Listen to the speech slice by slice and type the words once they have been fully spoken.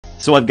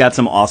So I've got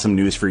some awesome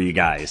news for you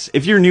guys.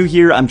 If you're new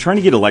here, I'm trying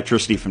to get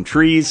electricity from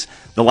trees.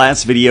 The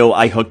last video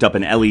I hooked up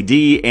an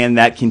LED and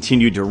that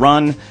continued to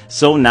run.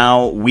 So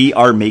now we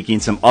are making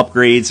some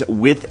upgrades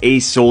with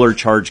a solar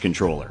charge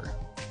controller.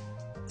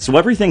 So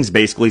everything's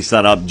basically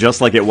set up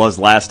just like it was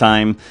last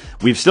time.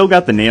 We've still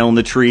got the nail in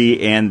the tree,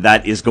 and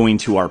that is going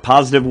to our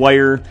positive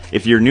wire.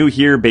 If you're new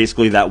here,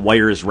 basically that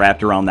wire is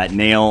wrapped around that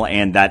nail,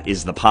 and that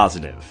is the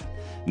positive.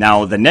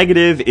 Now, the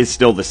negative is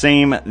still the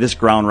same. This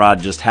ground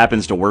rod just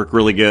happens to work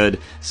really good,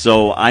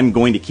 so I'm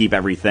going to keep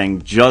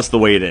everything just the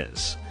way it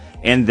is.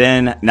 And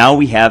then now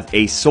we have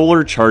a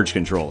solar charge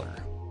controller.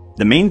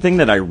 The main thing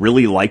that I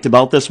really liked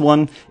about this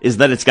one is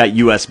that it's got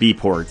USB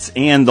ports,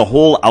 and the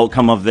whole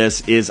outcome of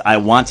this is I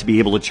want to be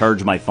able to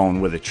charge my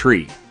phone with a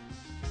tree.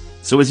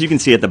 So as you can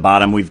see at the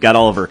bottom, we've got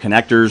all of our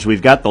connectors,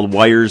 we've got the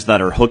wires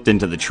that are hooked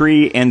into the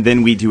tree, and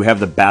then we do have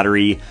the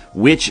battery,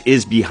 which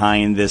is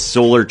behind this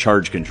solar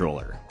charge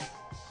controller.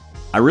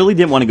 I really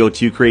didn't want to go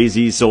too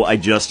crazy, so I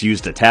just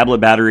used a tablet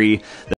battery.